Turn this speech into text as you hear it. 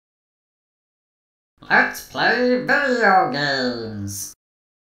Let's play video games!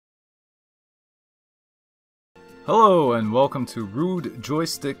 Hello and welcome to Rude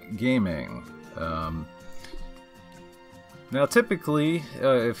Joystick Gaming. Now typically,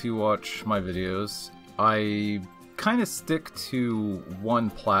 if you watch my videos, I kind of stick to one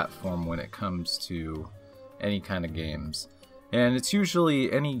platform when it comes to any kind of games. And it's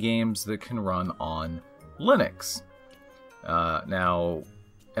usually any games that can run on Linux. Now,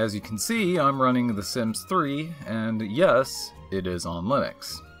 as you can see, I'm running The Sims 3, and yes, it is on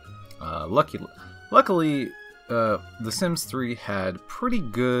Linux. Luckily, The Sims 3 had pretty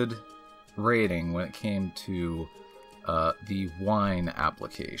good rating when it came to the Wine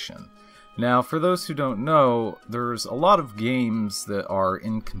application. Now, for those who don't know, there's a lot of games that are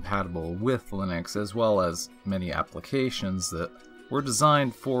incompatible with Linux, as well as many applications that were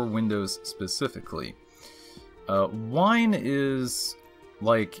designed for Windows specifically. Wine is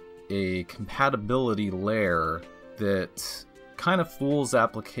like a compatibility layer that kind of fools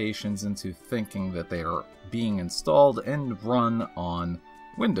applications into thinking that they are being installed and run on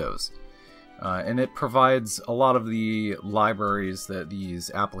Windows. And it provides a lot of the libraries that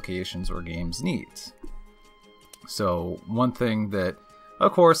these applications or games need. So one thing that,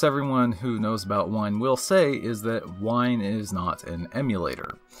 of course, everyone who knows about Wine will say is that Wine is not an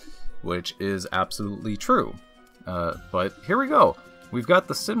emulator, which is absolutely true. But here we go. We've got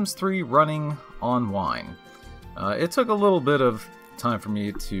The Sims 3 running on Wine. It took a little bit of time for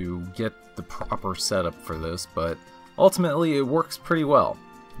me to get the proper setup for this, but ultimately it works pretty well.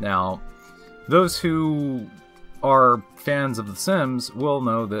 Now, those who are fans of The Sims will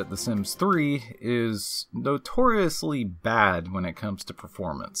know that The Sims 3 is notoriously bad when it comes to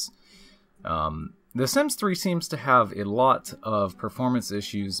performance. The Sims 3 seems to have a lot of performance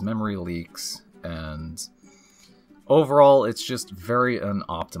issues, memory leaks, and overall it's just very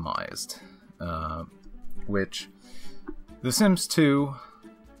unoptimized. Which The Sims 2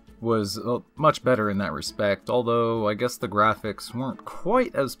 was much better in that respect, although I guess the graphics weren't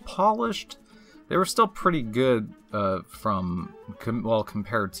quite as polished. They were still pretty good compared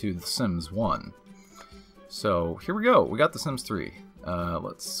to The Sims 1. So here we go, we got The Sims 3.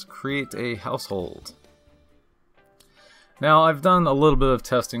 Let's create a household. Now I've done a little bit of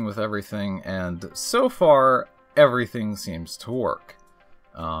testing with everything, and so far everything seems to work.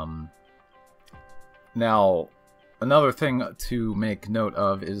 Now, another thing to make note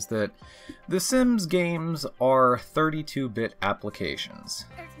of is that The Sims games are 32-bit applications.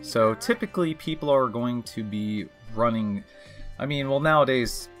 So typically people are going to be running,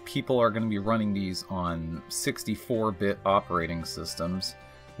 nowadays people are going to be running these on 64-bit operating systems,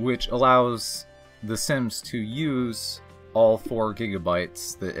 which allows The Sims to use all 4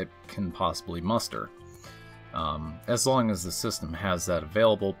 gigabytes that it can possibly muster. As long as the system has that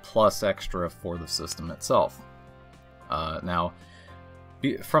available, plus extra for the system itself. Now,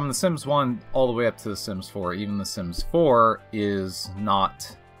 from The Sims 1 all the way up to The Sims 4, even The Sims 4 is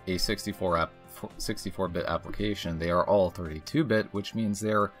not a 64-bit application. They are all 32-bit, which means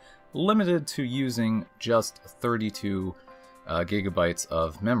they're limited to using just 32 gigabytes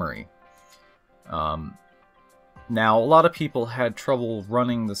of memory. Now, a lot of people had trouble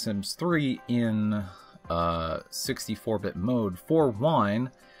running The Sims 3 in 64-bit mode for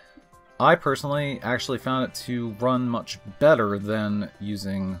Wine. I personally actually found it to run much better than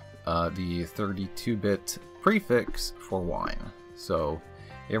using the 32-bit prefix for Wine. So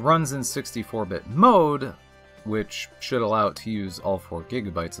it runs in 64-bit mode, which should allow it to use all 4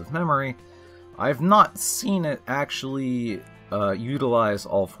 gigabytes of memory. I've not seen it actually utilize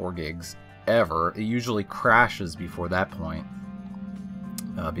all 4 gigs ever. It usually crashes before that point.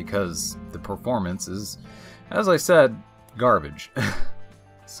 Because the performance is, as I said, garbage.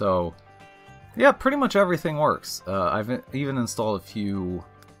 So, yeah, pretty much everything works. I've even installed a few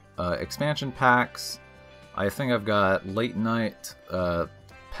expansion packs. I think I've got late night,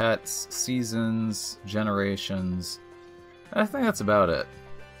 pets, seasons, generations. I think that's about it.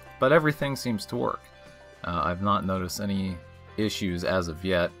 But everything seems to work. I've not noticed any issues as of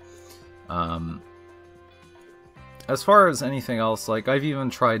yet. As far as anything else, like I've even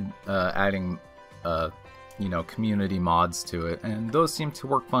tried adding, community mods to it, and those seem to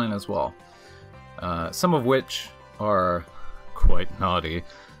work fine as well. Some of which are quite naughty,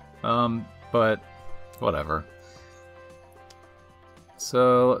 but whatever.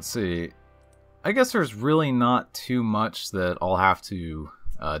 So let's see. I guess there's really not too much that I'll have to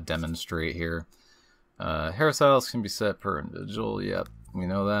demonstrate here. Hairstyles can be set per individual. Yep, we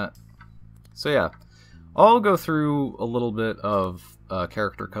know that. So yeah. I'll go through a little bit of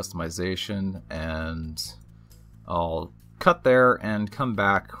character customization, and I'll cut there and come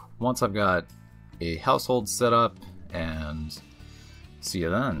back once I've got a household set up, and see you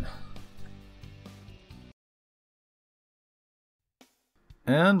then.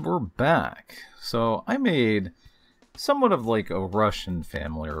 And we're back. So I made somewhat of like a Russian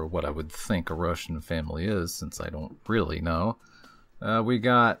family, or what I would think a Russian family is, since I don't really know. We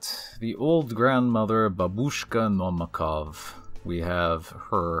got the old grandmother Babushka Nomakov. We have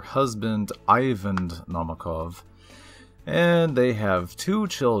her husband Ivan Nomakov. And they have two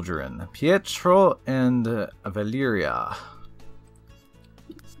children, Pietro and Valeria.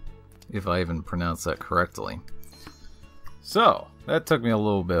 If I even pronounced that correctly. So, that took me a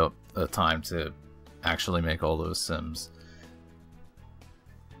little bit of time to actually make all those Sims.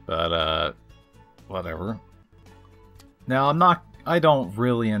 But, whatever. Now, I don't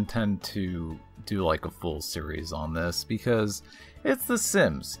really intend to do like a full series on this, because it's The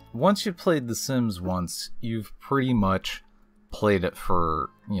Sims. Once you've played The Sims once, you've pretty much played it for,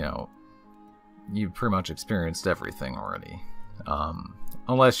 you've pretty much experienced everything already.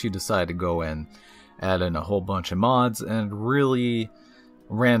 Unless you decide to go in, add in a whole bunch of mods, and really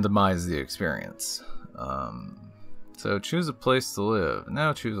randomize the experience. So choose a place to live.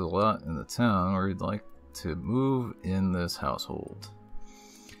 Now choose a lot in the town where you'd like to move in this household.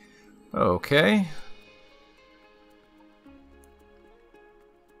 Okay.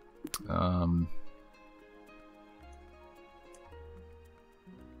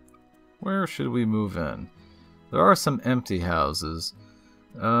 Where should we move in? There are some empty houses.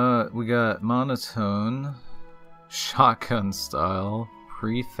 We got monotone, shotgun style,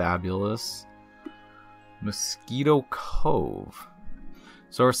 prefabulous, mosquito cove.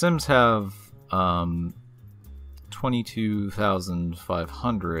 So our Sims have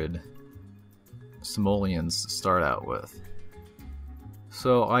 22,500 simoleons to start out with.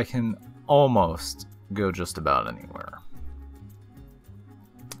 So I can almost go just about anywhere.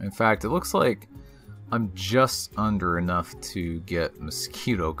 In fact, it looks like I'm just under enough to get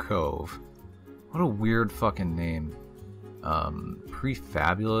Mosquito Cove. What a weird fucking name.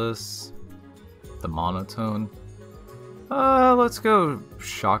 Prefabulous. The monotone. Let's go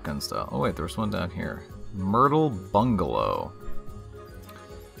shotgun style. Oh wait, there's one down here. Myrtle Bungalow.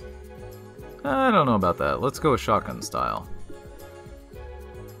 I don't know about that. Let's go with shotgun style.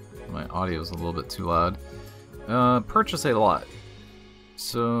 My audio's a little bit too loud. Purchase a lot.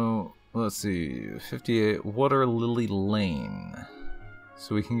 So, let's see. 58 Water Lily Lane.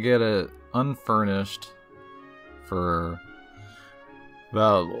 So we can get it unfurnished for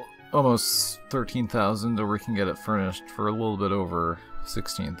about almost 13,000, or we can get it furnished for a little bit over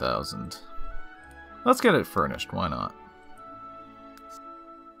 16,000. Let's get it furnished, why not?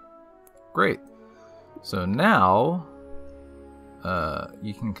 Great. So now,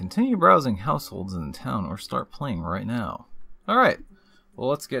 you can continue browsing households in town or start playing right now. Alright, well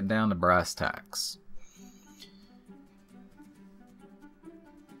let's get down to brass tacks.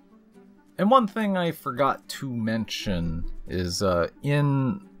 And one thing I forgot to mention is,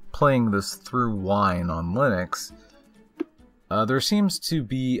 in playing this through Wine on Linux, there seems to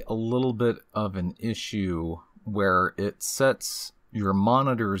be a little bit of an issue where it sets your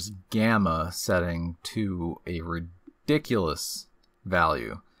monitor's gamma setting to a ridiculous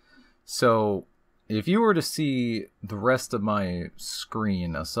value. So if you were to see the rest of my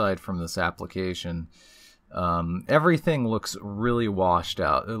screen aside from this application, everything looks really washed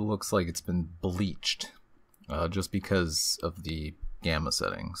out. It looks like it's been bleached, just because of the gamma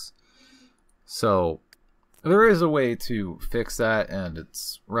settings. So there is a way to fix that, and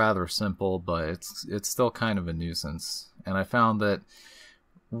it's rather simple, but it's still kind of a nuisance. And I found that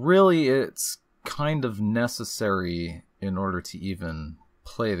really it's kind of necessary in order to even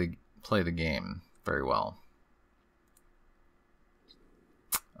play the game very well.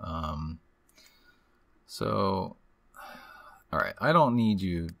 So, alright, I don't need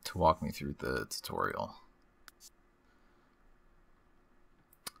you to walk me through the tutorial.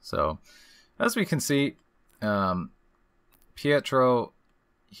 So, as we can see, Pietro,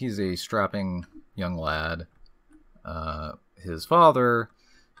 he's a strapping young lad. His father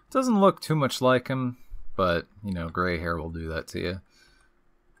doesn't look too much like him, but, you know, gray hair will do that to you.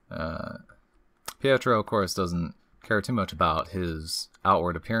 Pietro, of course, doesn't care too much about his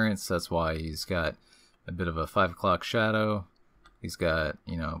outward appearance. That's why he's got a bit of a 5 o'clock shadow. He's got,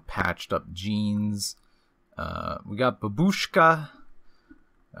 you know, patched up jeans. We got Babushka.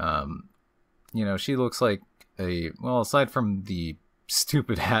 You know, she looks like well, aside from the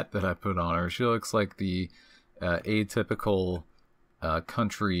stupid hat that I put on her, she looks like the atypical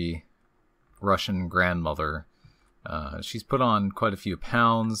country Russian grandmother. She's put on quite a few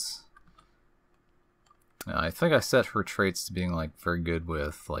pounds. I think I set her traits to being like very good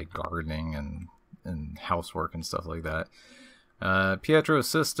with like gardening and and housework and stuff like that. Pietro's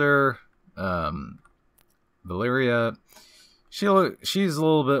sister, Valeria, she's a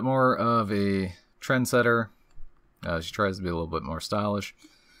little bit more of a trendsetter. She tries to be a little bit more stylish.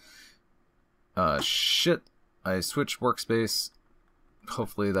 Shit, I switched workspace.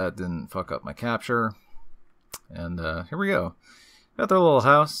 Hopefully that didn't fuck up my capture. And here we go. Got their little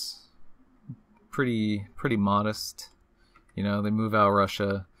house. Pretty modest. You know, they move out of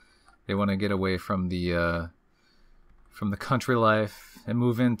Russia. They want to get away from the country life and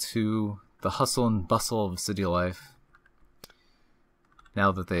move into the hustle and bustle of city life.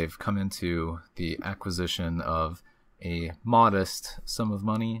 Now that they've come into the acquisition of a modest sum of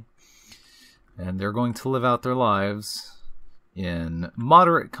money, and they're going to live out their lives in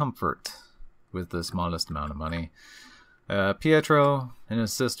moderate comfort with this modest amount of money. Pietro and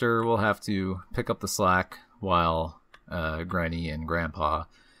his sister will have to pick up the slack while Granny and Grandpa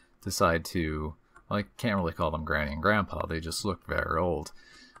decide to, well, I can't really call them Granny and Grandpa, they just look very old.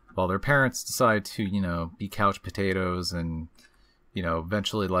 While their parents decide to, you know, be couch potatoes and, you know,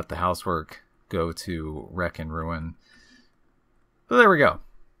 eventually let the housework go to wreck and ruin. So there we go.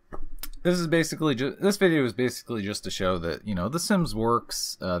 This video is basically just to show that, you know, The Sims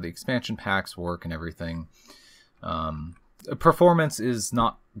works, the expansion packs work and everything. Performance is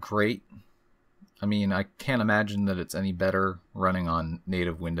not great. I mean, I can't imagine that it's any better running on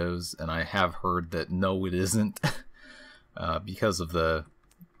native Windows, and I have heard that no, it isn't, because of the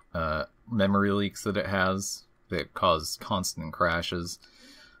memory leaks that it has that cause constant crashes.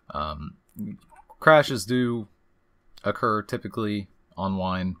 Crashes do occur typically on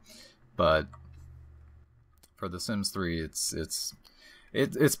Wine, but for The Sims 3,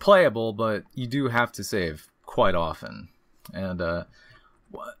 it's playable, but you do have to save quite often. And a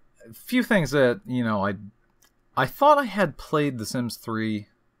few things that, you know, I thought I had played The Sims 3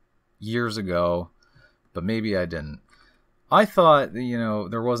 years ago, but maybe I didn't. I thought, you know,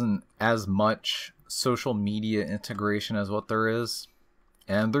 there wasn't as much social media integration as what there is,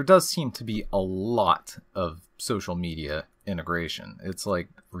 and there does seem to be a lot of social media integration. It's like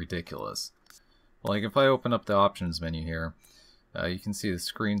ridiculous. Like if I open up the options menu here, you can see the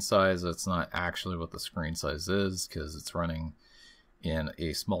screen size. That's not actually what the screen size is because it's running in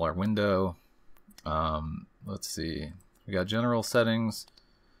a smaller window. Let's see, we got general settings.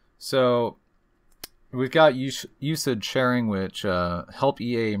 So we've got usage sharing, which help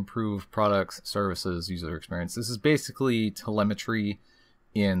EA improve products, services, user experience. This is basically telemetry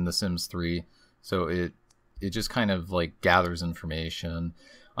in The Sims 3. So it just kind of like gathers information.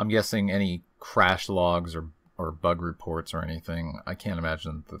 I'm guessing any crash logs or bug reports or anything. I can't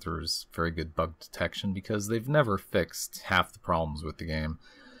imagine that there's very good bug detection because they've never fixed half the problems with the game.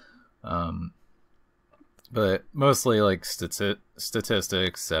 But mostly like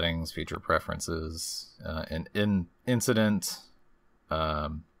statistics, settings, feature preferences, and incident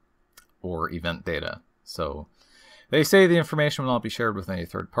or event data. So they say the information will not be shared with any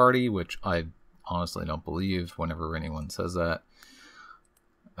third party, which I honestly don't believe whenever anyone says that.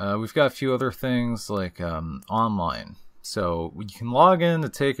 We've got a few other things like online. So you can log in to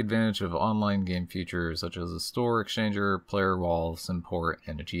take advantage of online game features such as a store, exchanger, player wall, import,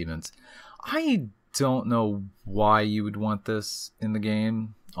 and achievements. I don't know why you would want this in the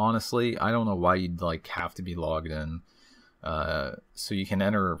game, honestly. I don't know why you'd like have to be logged in. So you can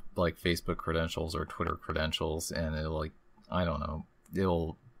enter like Facebook credentials or Twitter credentials, and it'll like, I don't know,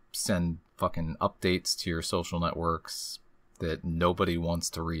 it'll send fucking updates to your social networks that nobody wants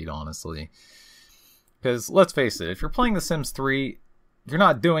to read, honestly. Because let's face it, if you're playing The Sims 3, you're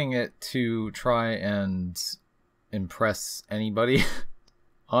not doing it to try and impress anybody,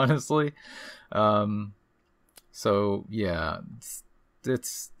 honestly. So yeah,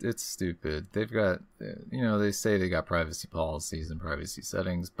 it's stupid. They've got, you know, they say they got privacy policies and privacy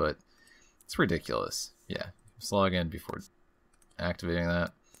settings, but it's ridiculous. Yeah, just log in before activating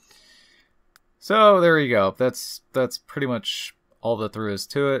that. So there you go. That's pretty much all that there is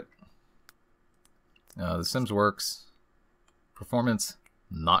to it. The Sims works. Performance,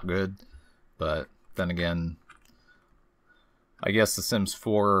 not good. But then again, I guess The Sims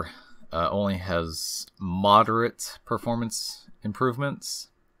 4 only has moderate performance improvements.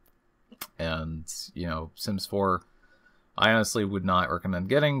 And, you know, Sims 4, I honestly would not recommend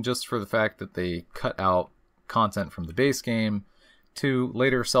getting just for the fact that they cut out content from the base game to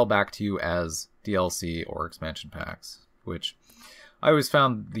later sell back to you as DLC or expansion packs, which I always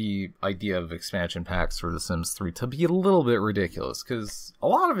found the idea of expansion packs for The Sims 3 to be a little bit ridiculous because a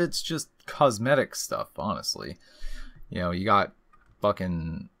lot of it's just cosmetic stuff, honestly. You know, you got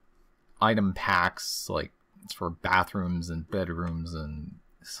fucking item packs like it's for bathrooms and bedrooms, and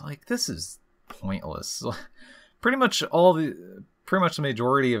it's like, this is pointless. Pretty much the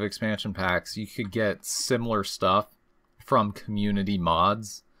majority of expansion packs, you could get similar stuff from community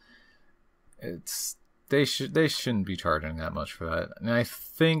mods. They shouldn't be charging that much for that. And I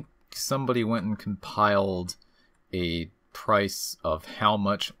think somebody went and compiled a price of how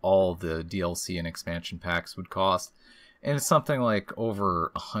much all the DLC and expansion packs would cost, and it's something like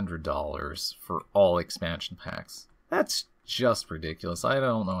over $100 for all expansion packs. That's just ridiculous. I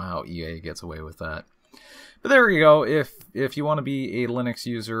don't know how EA gets away with that. But there you go. If you want to be a Linux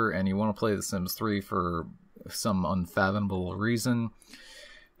user and you want to play The Sims 3 for some unfathomable reason,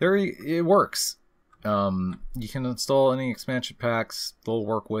 it works. You can install any expansion packs. They'll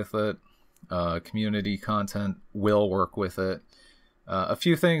work with it. Community content will work with it. A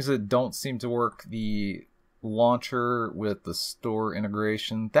few things that don't seem to work: the launcher with the store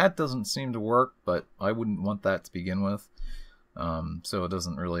integration, that doesn't seem to work, but I wouldn't want that to begin with, so it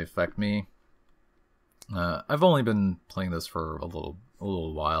doesn't really affect me. I've only been playing this for a little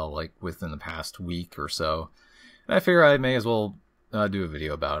while, like within the past week or so, and I figure I may as well do a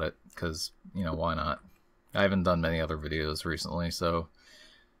video about it, because, you know, why not? I haven't done many other videos recently, so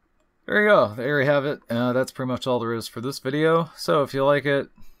there you go. There you have it. That's pretty much all there is for this video. So if you like it,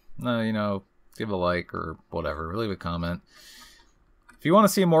 you know, give a like or whatever. Leave a comment. If you want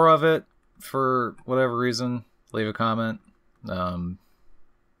to see more of it, for whatever reason, leave a comment.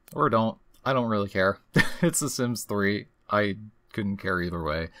 Or don't. I don't really care. It's The Sims 3. I couldn't care either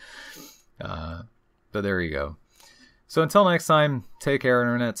way. But there you go. So until next time, take care,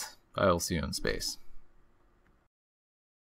 Internet. I will see you in space.